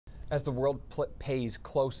As the world pays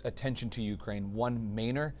close attention to Ukraine, one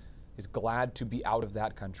Mainer is glad to be out of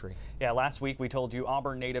that country. Yeah, last week we told you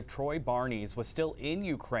Auburn native Troy Barnies was still in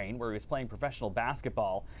Ukraine where he was playing professional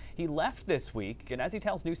basketball. He left this week, and as he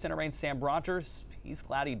tells News Center Maine's Sam Rogers, he's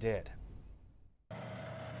glad he did.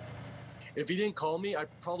 If he didn't call me, I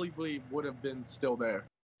probably would have been still there,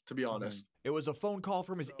 to be honest. It was a phone call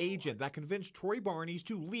from his agent that convinced Troy Barnies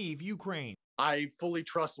to leave Ukraine. I fully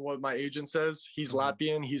trust what my agent says. He's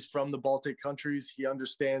Latvian. He's from the Baltic countries. He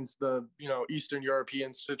understands the, Eastern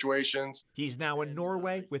European situations. He's now in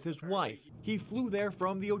Norway with his wife. He flew there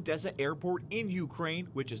from the Odessa airport in Ukraine,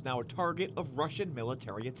 which is now a target of Russian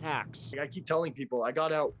military attacks. I keep telling people I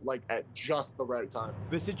got out at just the right time.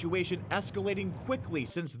 The situation escalating quickly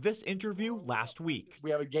since this interview last week.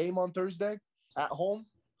 We have a game on Thursday at home,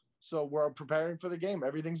 so we're preparing for the game.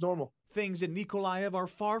 Everything's normal. Things in Mykolaiv are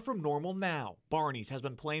far from normal now. Barnies has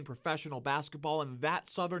been playing professional basketball in that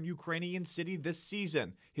southern Ukrainian city this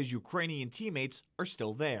season. His Ukrainian teammates are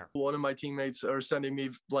still there. One of my teammates are sending me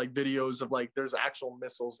videos of there's actual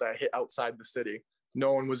missiles that hit outside the city.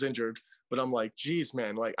 No one was injured, but I'm like, geez,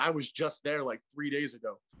 man, I was just there 3 days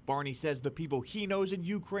ago. Barney says the people he knows in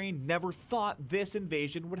Ukraine never thought this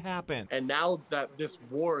invasion would happen. And now that this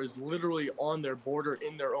war is literally on their border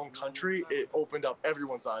in their own country, it opened up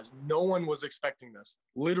everyone's eyes. No one was expecting this.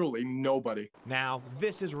 Literally nobody. Now,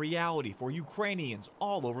 this is reality for Ukrainians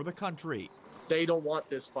all over the country. They don't want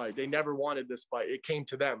this fight. They never wanted this fight. It came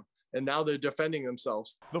to them. And now they're defending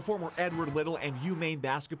themselves. The former Edward Little and Maine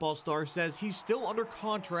basketball star says he's still under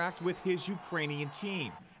contract with his Ukrainian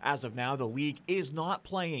team. As of now, the league is not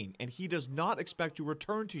playing, and he does not expect to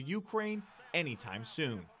return to Ukraine anytime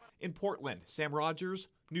soon. In Portland, Sam Rogers,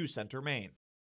 News Center, Maine.